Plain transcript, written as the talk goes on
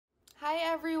Hi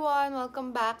everyone!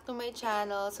 Welcome back to my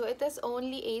channel. So it is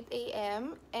only 8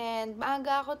 a.m. and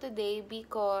maaga ako today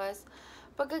because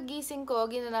pagkagising ko,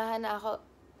 ginanahan na ako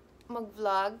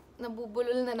mag-vlog.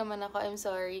 Nabubulol na naman ako, I'm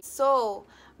sorry. So,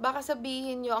 baka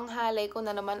sabihin nyo ang halay ko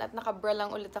na naman at nakabra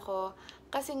lang ulit ako.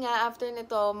 Kasi nga, after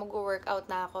nito,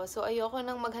 mag-workout na ako. So, ayoko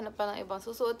nang maghanap pa ng ibang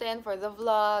susuotin for the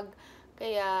vlog.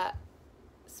 Kaya,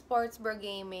 sports bra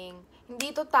gaming.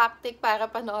 Hindi to tactic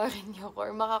para panoorin nyo ko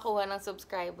or makakuha ng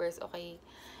subscribers, okay?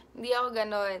 Hindi ako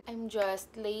ganon. I'm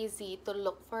just lazy to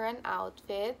look for an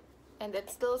outfit. And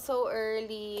it's still so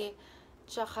early.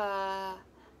 Tsaka,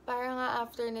 para nga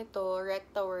after nito,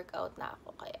 recta workout na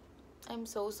ako. Kaya, I'm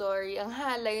so sorry. Ang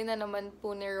halay na naman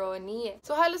po ni Roni.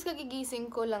 So, halos kagigising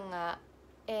ko lang nga.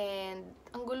 And,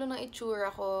 ang gulo ng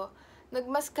itsura ko.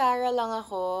 Nagmascara lang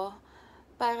ako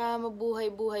para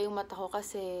mabuhay-buhay yung mata ko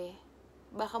kasi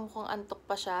baka mukhang antok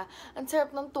pa siya. Ang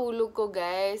sarap ng tulog ko,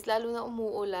 guys. Lalo na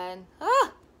umuulan.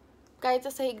 Kahit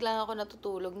sa sahig lang ako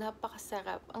natutulog,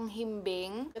 napakasarap. Ang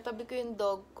himbing. Katabi ko yung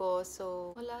dog ko,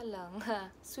 so wala lang.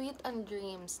 Sweet and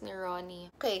dreams ni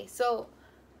Roni. Okay, so,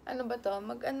 ano ba to?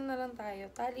 Mag-ano na lang tayo.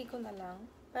 Tali ko na lang.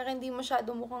 Para hindi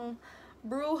masyado mukhang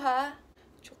bruha.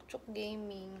 Chuk-chuk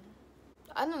gaming.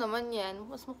 Ano naman yan?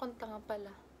 Mas mukhang tanga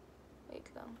pala.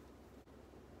 Wait lang.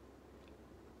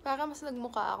 Para mas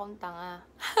nagmukha akong tanga.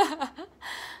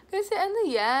 Kasi ano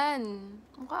yan?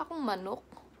 Mukha akong manok.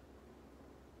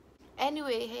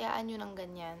 Anyway, hayaan nyo ng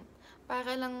ganyan.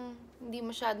 Para lang hindi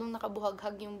masyadong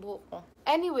nakabuhaghag yung buhok ko.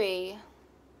 Anyway,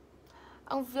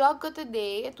 ang vlog ko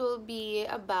today, it will be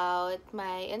about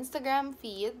my Instagram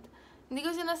feed. Hindi ko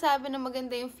sinasabi na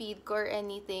maganda yung feed ko or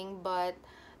anything, but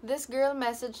this girl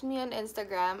messaged me on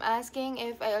Instagram asking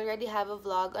if I already have a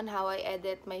vlog on how I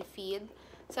edit my feed.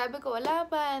 Sabi ko, wala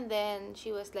pa. And then,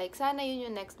 she was like, sana yun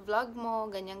yung next vlog mo,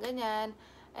 ganyan-ganyan.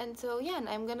 And so, yan,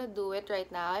 I'm gonna do it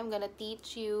right now. I'm gonna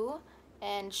teach you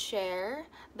and share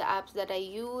the apps that I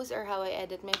use or how I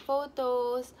edit my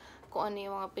photos, kung ano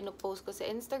yung mga pinupost ko sa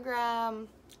Instagram,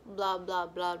 blah,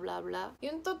 blah, blah, blah, blah.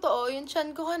 Yung totoo, yung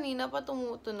chan ko kanina pa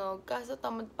tumutunog, kaso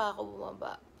tamad pa ako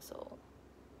bumaba. So,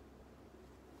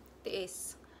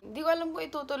 tiis. Hindi ko alam kung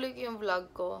itutuloy ko yung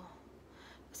vlog ko.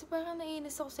 Kasi parang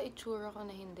naiinis ako sa itsura ko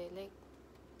na hindi. Like,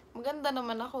 maganda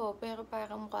naman ako, pero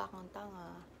parang mukha akong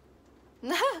tanga.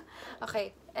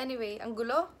 Okay, anyway, ang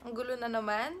gulo. Ang gulo na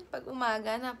naman. Pag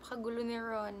umaga, napakagulo ni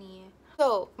Roni.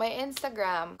 So, my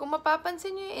Instagram. Kung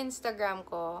mapapansin nyo yung Instagram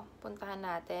ko, puntahan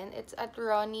natin. It's at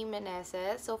Roni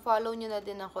Meneses. So, follow nyo na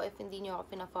din ako if hindi nyo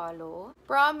ako pina-follow.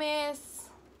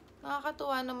 Promise!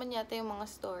 Nakakatuwa naman yata yung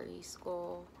mga stories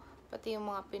ko. Pati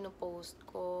yung mga pinupost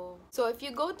ko. So, if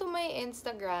you go to my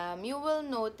Instagram, you will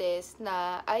notice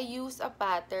na I use a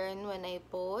pattern when I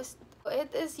post.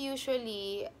 It is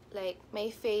usually like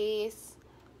my face,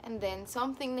 and then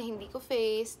something na hindi ko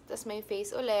face, tas may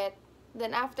face ulit.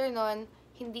 Then after nun,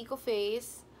 hindi ko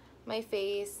face, my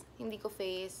face, hindi ko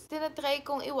face. Tinatry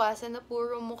kong iwasan na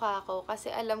puro mukha ko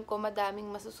kasi alam ko madaming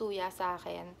masusuya sa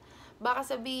akin. Baka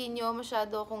sabihin nyo,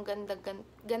 masyado akong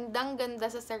gandang-ganda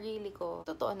sa sarili ko.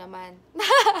 Totoo naman.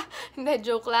 Hindi,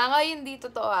 joke lang. Ay, hindi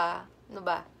totoo Ano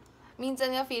ba? Minsan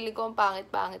nga feeling ko ang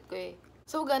pangit-pangit ko eh.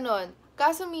 So, ganon.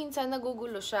 Kaso minsan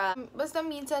nagugulo siya. Basta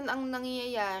minsan ang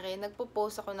nangyayari,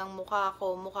 nagpo-post ako ng mukha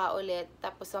ko, mukha ulit,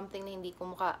 tapos something na hindi ko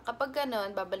mukha. Kapag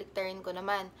ganon, babaliktarin ko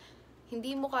naman.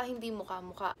 Hindi mukha, hindi mukha,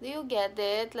 mukha. Do you get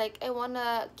it? Like, I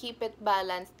wanna keep it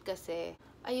balanced kasi.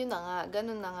 Ayun na nga,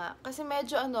 ganun na nga. Kasi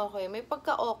medyo ano ako may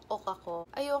pagka-ok-ok ako.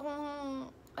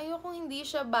 Ayokong hindi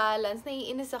siya balance.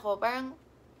 Naiinis ako. Parang,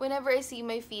 whenever I see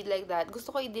my feed like that,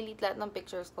 gusto ko i-delete lahat ng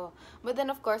pictures ko. But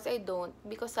then, of course, I don't.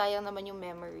 Because sayang naman yung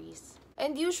memories.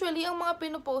 And usually, ang mga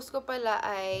pinupost ko pala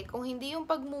ay, kung hindi yung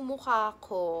pagmumukha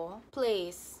ko,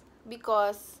 place.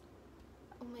 Because,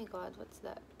 oh my God, what's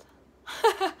that?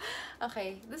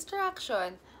 Okay,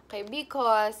 distraction. Okay,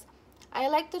 because I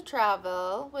like to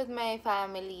travel with my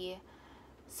family.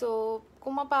 So,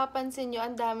 kung mapapansin nyo,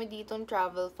 ang dami ditong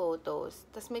travel photos.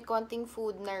 Tapos may konting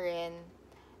food na rin.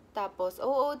 Tapos,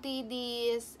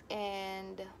 OOTDs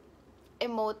and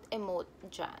emote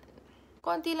dyan.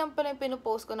 Konti lang pala yung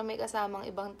pinupost ko na may kasamang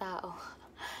ibang tao.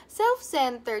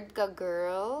 Self-centered ka,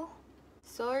 girl.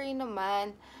 Sorry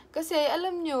naman. Kasi,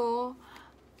 alam nyo,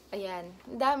 ayan,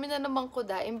 dami na naman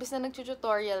kuda. Imbis na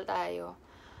nag-tutorial tayo.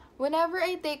 Whenever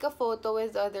I take a photo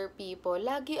with other people,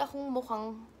 lagi akong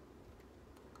mukhang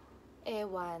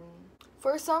ewan.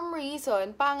 For some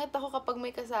reason, pangit ako kapag may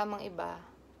kasamang iba.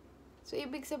 So,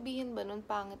 ibig sabihin ba nun,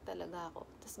 pangit talaga ako.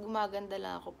 Tapos gumaganda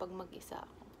lang ako pag mag-isa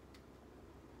ako.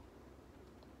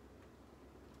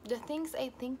 The things I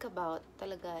think about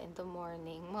talaga in the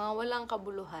morning, mga walang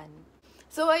kabuluhan.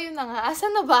 So, ayun na nga.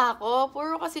 Asan na ba ako?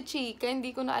 Puro kasi chika.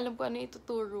 Hindi ko na alam kung ano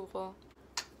ituturo ko.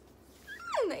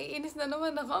 Naiinis na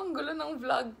naman ako. Ang gulo ng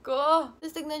vlog ko.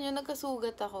 Tapos tignan nyo,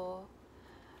 nagkasugat ako.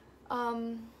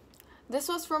 This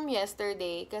was from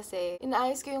yesterday kasi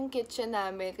inaayos ko yung kitchen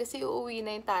namin kasi uuwi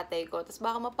na yung tatay ko. Tapos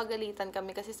baka mapagalitan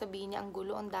kami kasi sabihin niya ang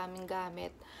gulo, ang daming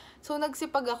gamit. So,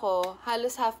 nagsipag ako.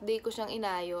 Halos half day ko siyang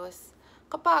inayos.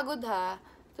 Kapagod ha.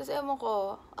 Tapos ewan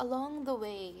ko, along the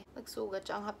way, nagsugat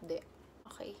siya ang hapde.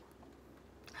 Okay.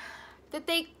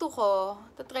 Take 2 ko,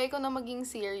 tatry ko na maging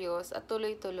serious at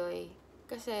tuloy-tuloy.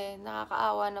 Kasi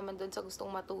nakakaawa naman dun sa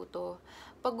gustong matuto.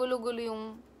 Pag gulo-gulo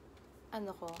yung,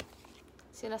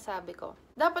 sinasabi ko.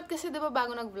 Dapat kasi, di ba,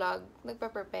 bago nag-vlog,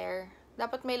 nagpa-prepare.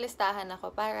 Dapat may listahan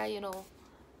ako para,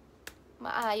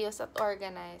 maayos at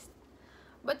organized.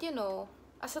 But,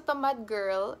 as a tamad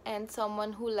girl and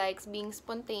someone who likes being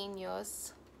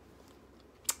spontaneous,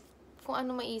 kung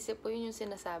ano maisip ko, yun yung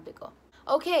sinasabi ko.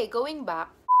 Okay, going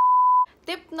back.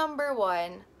 Tip number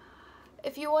 1,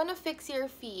 if you wanna fix your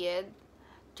feed,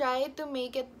 try to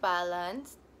make it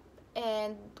balanced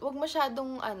and wag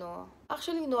masyadong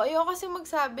Actually, no, ayoko kasi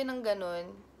magsabi ng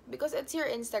ganun because it's your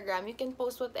Instagram. You can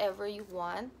post whatever you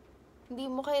want. Hindi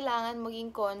mo kailangan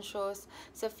maging conscious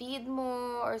sa feed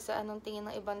mo or sa anong tingin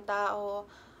ng ibang tao.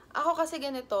 Ako kasi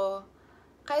ganito,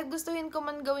 kahit gustuhin ko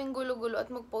man gawing gulo-gulo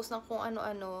at mag-post ng kung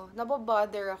ano-ano,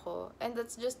 nabobother ako. And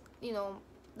that's just,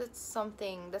 that's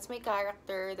something. That's my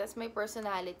character. That's my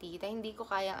personality na hindi ko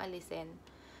kayang alisin.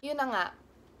 Yun na nga.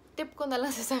 Tip ko na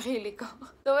lang sa sarili ko.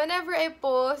 So, whenever I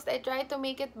post, I try to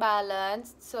make it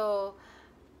balanced. So,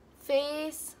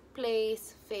 face,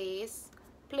 place, face.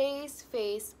 Place,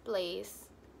 face, place.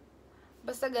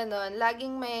 Basta ganon.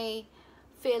 Laging may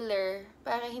filler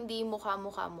para hindi mukha.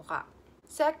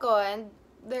 Second,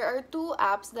 there are 2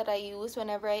 apps that I use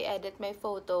whenever I edit my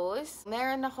photos.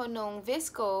 Meron ako nung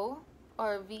Visco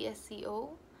or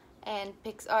VSCO and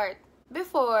PixArt.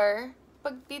 Before,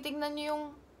 pag titignan nyo yung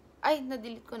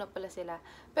na-delete ko na pala sila.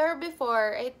 Pero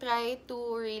before, I try to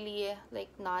really,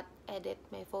 not edit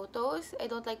my photos. I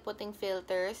don't like putting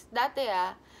filters. Dati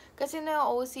kasi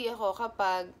na-OC ako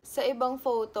kapag sa ibang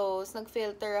photos,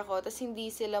 nag-filter ako, tas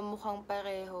hindi sila mukhang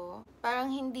pareho.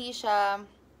 Parang hindi siya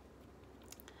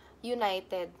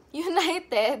united.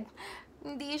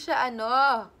 Hindi siya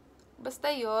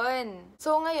basta yun.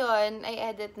 So, ngayon,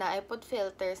 I edit na. I put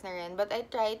filters na rin. But I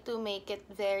try to make it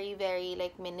very, very,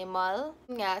 minimal.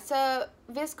 Nga, sa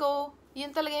Visco, yun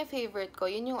talaga yung favorite ko.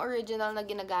 Yun yung original na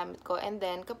ginagamit ko. And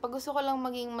then, kapag gusto ko lang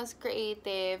maging mas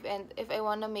creative and if I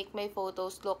wanna make my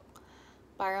photos look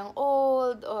parang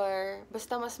old or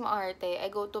basta mas maarte,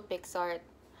 I go to PixArt.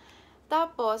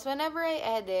 Tapos, whenever I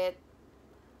edit,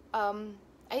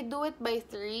 I do it by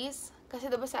threes. Kasi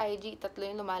diba sa IG,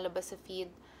 3 yung lumalabas sa feed.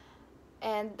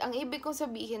 And, ang ibig kong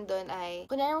sabihin doon ay,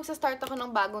 kunyari magsa-start ako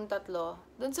ng bagong 3,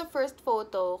 doon sa first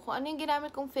photo, kung ano yung ginamit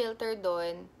kong filter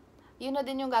doon, yun na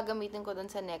din yung gagamitin ko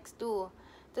doon sa next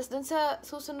 2. Tapos doon sa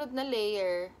susunod na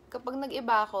layer, kapag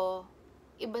nag-iba ako,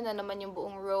 iba na naman yung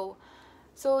buong row.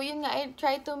 So, yun nga, I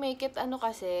try to make it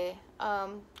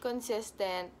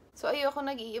consistent. So, ayoko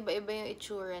nag-iiba-iba yung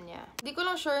itsura niya. Hindi ko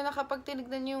lang sure na kapag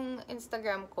tinignan yung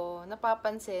Instagram ko,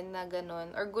 napapansin na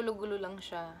ganun, or gulo-gulo lang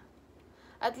siya.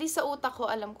 At least sa utak ko,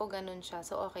 alam ko ganun siya.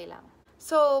 So, okay lang.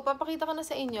 So, papakita ko na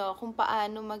sa inyo kung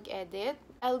paano mag-edit.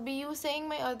 I'll be using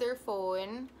my other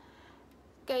phone.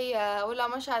 Kaya, wala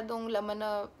masyadong laman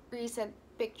na recent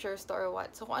pictures to or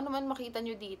what. So, kung ano man makita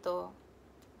nyo dito,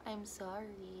 I'm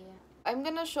sorry. I'm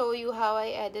gonna show you how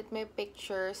I edit my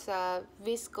picture sa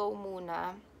Visco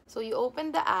muna. So, you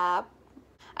open the app.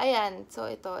 Ayan. So,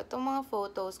 itong mga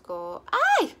photos ko.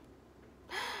 Ay!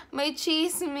 May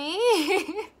chisme!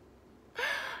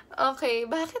 Okay,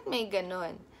 bakit may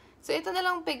ganun? So, ito na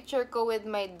lang picture ko with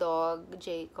my dog,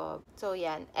 Jacob. So,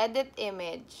 yan. Edit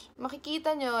image.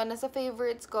 Makikita nyo na sa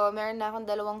favorites ko, meron na akong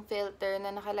 2 filter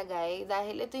na nakalagay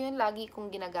dahil ito yung lagi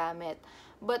kong ginagamit.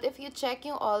 But if you check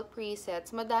yung all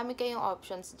presets, madami kayong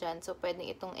options dyan. So, pwedeng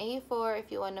itong A4 if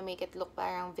you wanna make it look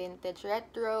parang vintage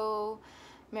retro.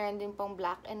 Meron din pong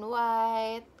black and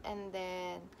white. And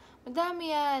then,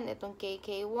 madami yan. Itong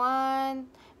KK1,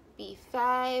 P5.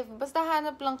 Basta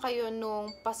hanap lang kayo nung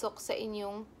pasok sa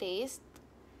inyong taste.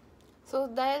 So,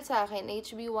 dahil sa akin,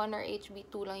 HB1 or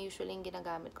HB2 lang usually yung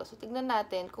ginagamit ko. So, tignan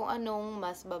natin kung anong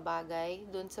mas babagay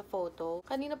dun sa photo.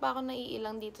 Kanina pa ako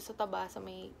naiilang dito sa taba sa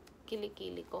may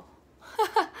kilikili ko.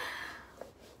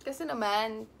 Kasi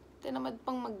naman, tinamad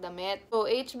pang magdamit. So,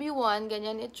 HB1,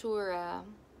 ganyan itsura.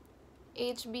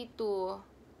 HB2,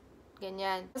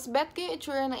 ganyan. Mas bet ko yung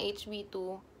itsura ng HB2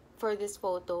 for this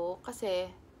photo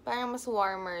kasi parang mas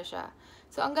warmer siya.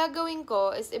 So, ang gagawin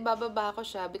ko is ibababa ko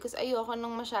siya because ayoko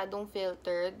nang masyadong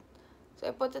filtered. So,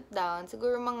 I put it down.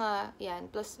 Siguro mga, yan,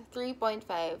 plus 3.5.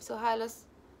 So, halos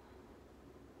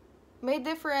may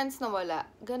difference na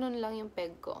wala. Ganun lang yung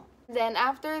peg ko. Then,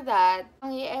 after that,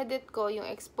 ang i-edit ko yung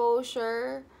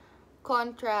exposure,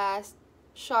 contrast,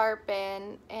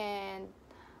 sharpen, and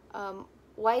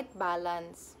white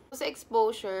balance. Sa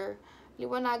exposure,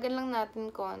 liwanagan lang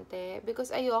natin konti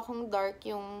because ayokong dark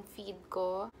yung feed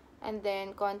ko. And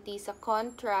then, konti sa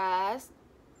contrast.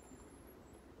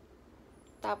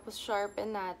 Tapos,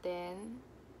 sharpen natin.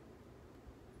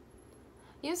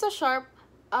 Yung sa sharp,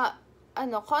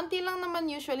 konti lang naman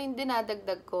usually yung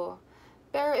dinadagdag ko.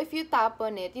 Pero if you tap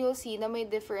on it, you'll see na may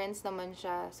difference naman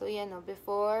siya. So, yan o,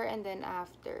 before and then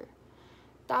after.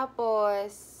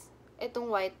 Tapos, itong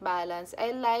white balance,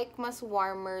 I like mas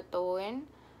warmer tone.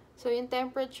 So, yung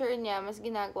temperature niya, mas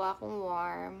ginagawa kong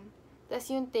warm. Tapos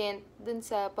yung tint, dun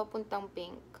sa papuntang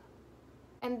pink.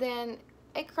 And then,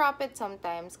 I crop it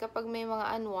sometimes kapag may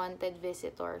mga unwanted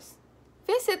visitors.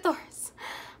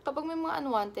 Kapag may mga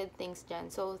unwanted things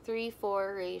dyan. So,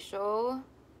 3:4 ratio.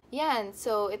 Yan.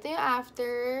 So, ito yung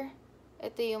after.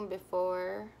 Ito yung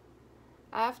before.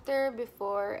 After,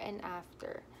 before, and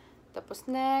after. Tapos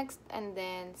next, and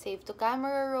then save to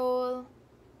camera roll.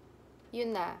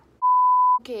 Yun na.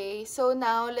 Okay, so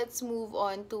now let's move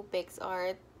on to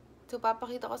PixArt. So,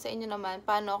 papakita ko sa inyo naman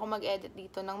paano ako mag-edit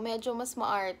dito ng medyo mas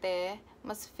maarte,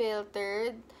 mas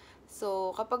filtered.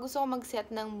 So, kapag gusto ko mag-set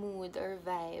ng mood or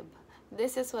vibe,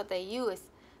 this is what I use.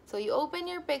 So, you open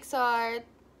your PixArt.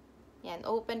 Yan,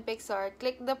 open PixArt.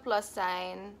 Click the plus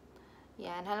sign.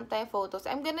 Yan, hanap tayo photos.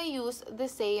 I'm gonna use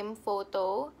the same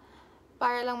photo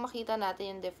para lang makita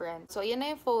natin yung difference. So, yan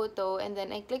na yung photo. And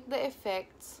then, I click the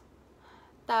effects.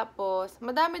 Tapos,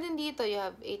 madami din dito. You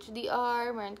have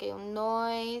HDR, meron kayong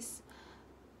noise,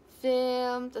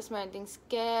 film, tapos meron ding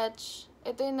sketch.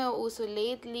 Ito yung nauuso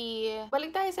lately.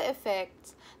 Balik tayo sa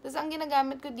effects. Tapos, ang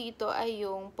ginagamit ko dito ay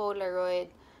yung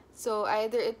Polaroid. So,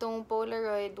 either itong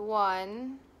Polaroid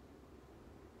 1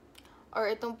 or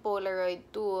itong Polaroid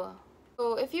 2.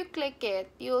 So, if you click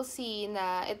it, you'll see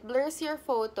na it blurs your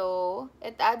photo,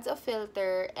 it adds a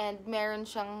filter, and meron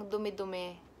siyang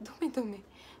dumi-dumi. Dumi-dumi.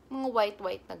 Mga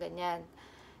white-white na ganyan.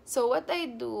 So, what I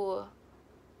do,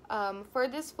 for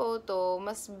this photo,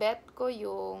 mas bet ko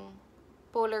yung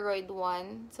Polaroid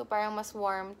 1. So, parang mas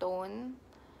warm tone.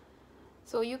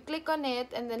 So, you click on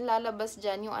it, and then lalabas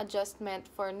dyan yung adjustment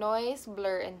for noise,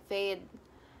 blur, and fade.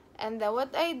 And then,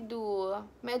 what I do,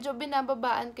 medyo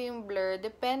binababaan ko yung blur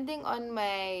depending on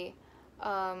my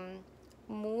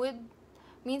mood.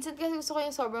 Minsan kasi gusto ko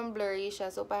yung sobrang blurry siya.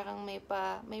 So, parang may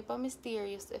pa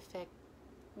mysterious effect.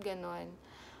 Ganon.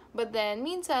 But then,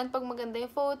 minsan, pag maganda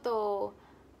yung photo,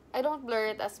 I don't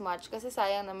blur it as much kasi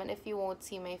sayang naman if you won't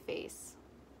see my face.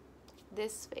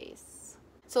 This face.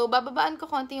 So, bababaan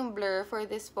ko konti yung blur for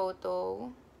this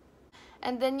photo.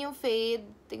 And then, yung fade,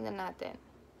 tingnan natin.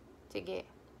 Sige.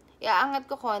 Iaangat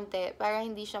ko konti para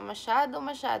hindi siya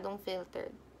masyadong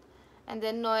filtered. And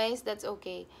then noise, that's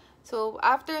okay. So,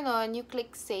 after nun, you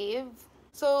click save.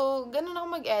 So, ganun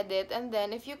ako mag-edit. And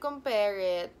then, if you compare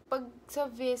it, pag sa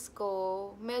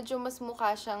VSCO, medyo mas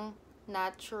mukha siyang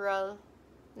natural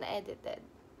na edited.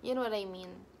 You know what I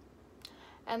mean?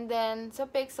 And then, sa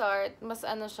PixArt, mas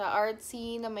ano siya,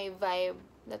 artsy na may vibe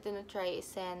na tinatry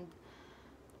i-send.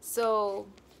 So,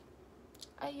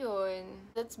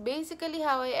 ayun. That's basically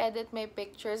how I edit my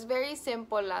pictures. Very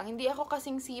simple lang. Hindi ako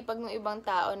kasing sipag ng ibang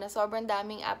tao na sobrang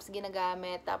daming apps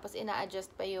ginagamit. Tapos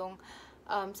ina-adjust pa yung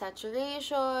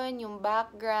saturation, yung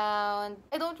background.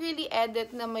 I don't really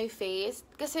edit na my face.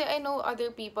 Kasi I know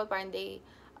other people, parang they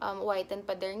whiten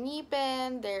pa their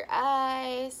ngipin, their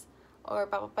eyes, or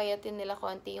papapayatin nila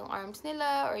konti yung arms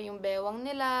nila, or yung bewang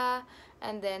nila.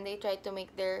 And then they try to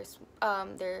make their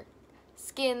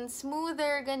skin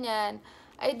smoother, ganyan.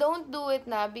 I don't do it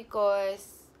na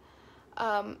because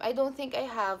I don't think I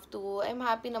have to. I'm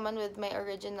happy naman with my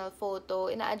original photo.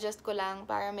 Ina-adjust ko lang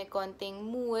para may konting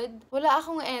mood. Wala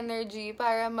akong energy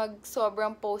para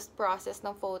mag-sobrang post-process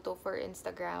ng photo for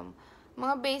Instagram.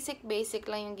 Mga basic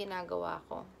lang yung ginagawa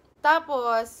ko.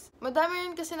 Tapos, madami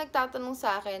rin kasi nagtatanong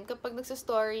sa akin kapag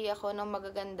nagsa-story ako ng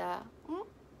magaganda.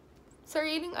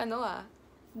 Sariling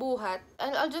buhat.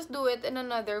 And I'll just do it in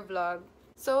another vlog.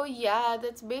 So, yeah,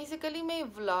 that's basically my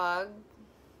vlog.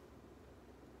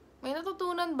 May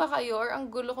natutunan ba kayo or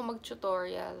ang gulo ko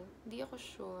mag-tutorial? Hindi ako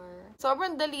sure.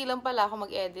 Sobrang dali lang pala ako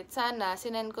mag-edit. Sana,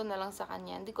 sinend ko na lang sa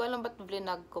kanya. Hindi ko alam ba't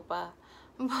vlinag ko pa.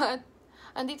 But,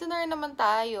 andito na rin naman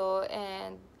tayo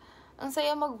and ang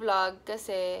saya mag-vlog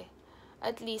kasi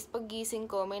at least pag gising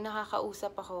ko, may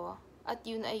nakakausap ako at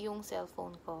yun ay yung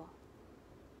cellphone ko.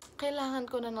 Kailangan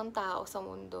ko na ng tao sa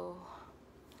mundo.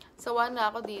 Sawa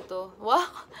na ako dito. Wow!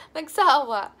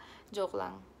 Nagsawa! Joke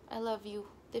lang. I love you,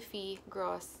 Tiffy,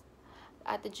 Gross,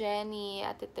 Ate Jenny,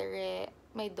 Ate Tere,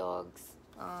 my dogs.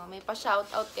 May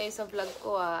pa-shoutout kayo sa vlog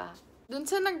ko Dun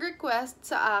sa nag-request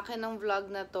sa akin ng vlog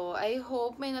na to, I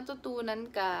hope may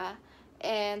natutunan ka.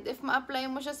 And if ma-apply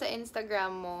mo siya sa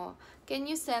Instagram mo, can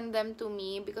you send them to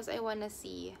me because I wanna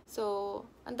see. So,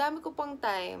 ang dami ko pang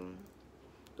time.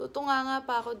 Tutunganga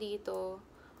pa ako dito.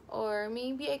 Or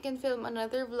maybe I can film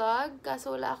another vlog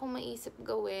kaso wala akong maisip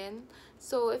gawin.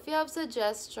 So, if you have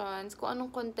suggestions kung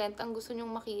anong content ang gusto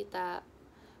nyong makita,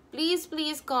 please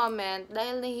comment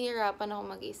dahil nahihirapan ako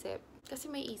mag-isip. Kasi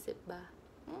may isip ba?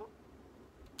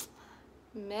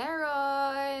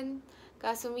 Meron!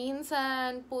 Kaso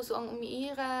minsan, puso ang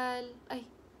umiiral.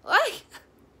 Ay!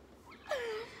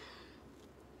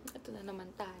 Ito na naman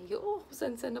tayo.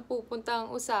 Saan napupunta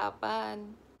ang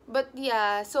usapan? But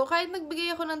yeah, so kahit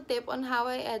nagbigay ako ng tip on how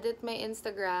I edit my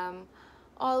Instagram,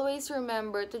 always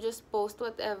remember to just post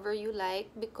whatever you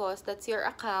like because that's your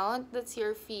account, that's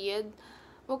your feed.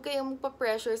 Huwag kayong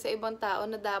magpa-pressure sa ibang tao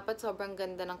na dapat sobrang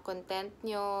ganda ng content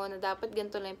nyo, na dapat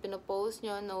ganito lang yung pinopost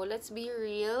nyo. No, let's be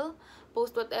real.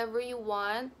 Post whatever you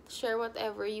want, share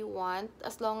whatever you want,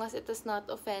 as long as it is not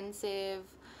offensive,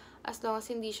 as long as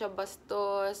hindi siya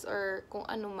bastos or kung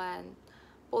ano man.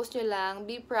 Post nyo lang.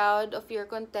 Be proud of your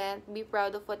content. Be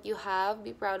proud of what you have.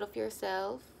 Be proud of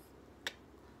yourself.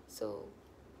 So,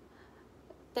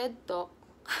 TED Talk.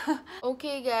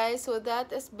 Okay guys, so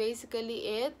that is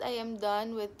basically it. I am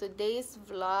done with today's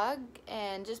vlog.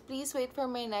 And just please wait for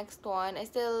my next one. I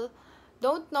still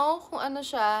don't know kung ano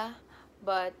siya.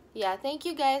 But yeah, thank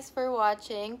you guys for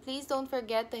watching. Please don't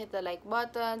forget to hit the like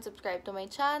button, subscribe to my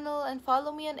channel, and follow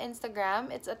me on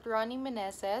Instagram. It's at Roni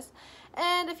Meneses.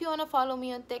 And if you wanna follow me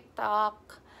on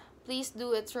TikTok, please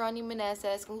do. It's Roni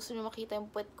Meneses. Kung gusto nyo makita yung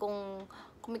puwet kong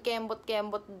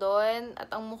kumikembot-kembot doon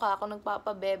at ang mukha ko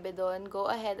nagpapabebe doon, go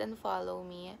ahead and follow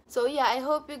me. So yeah, I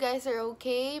hope you guys are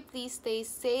okay. Please stay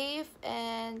safe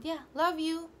and yeah, love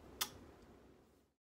you!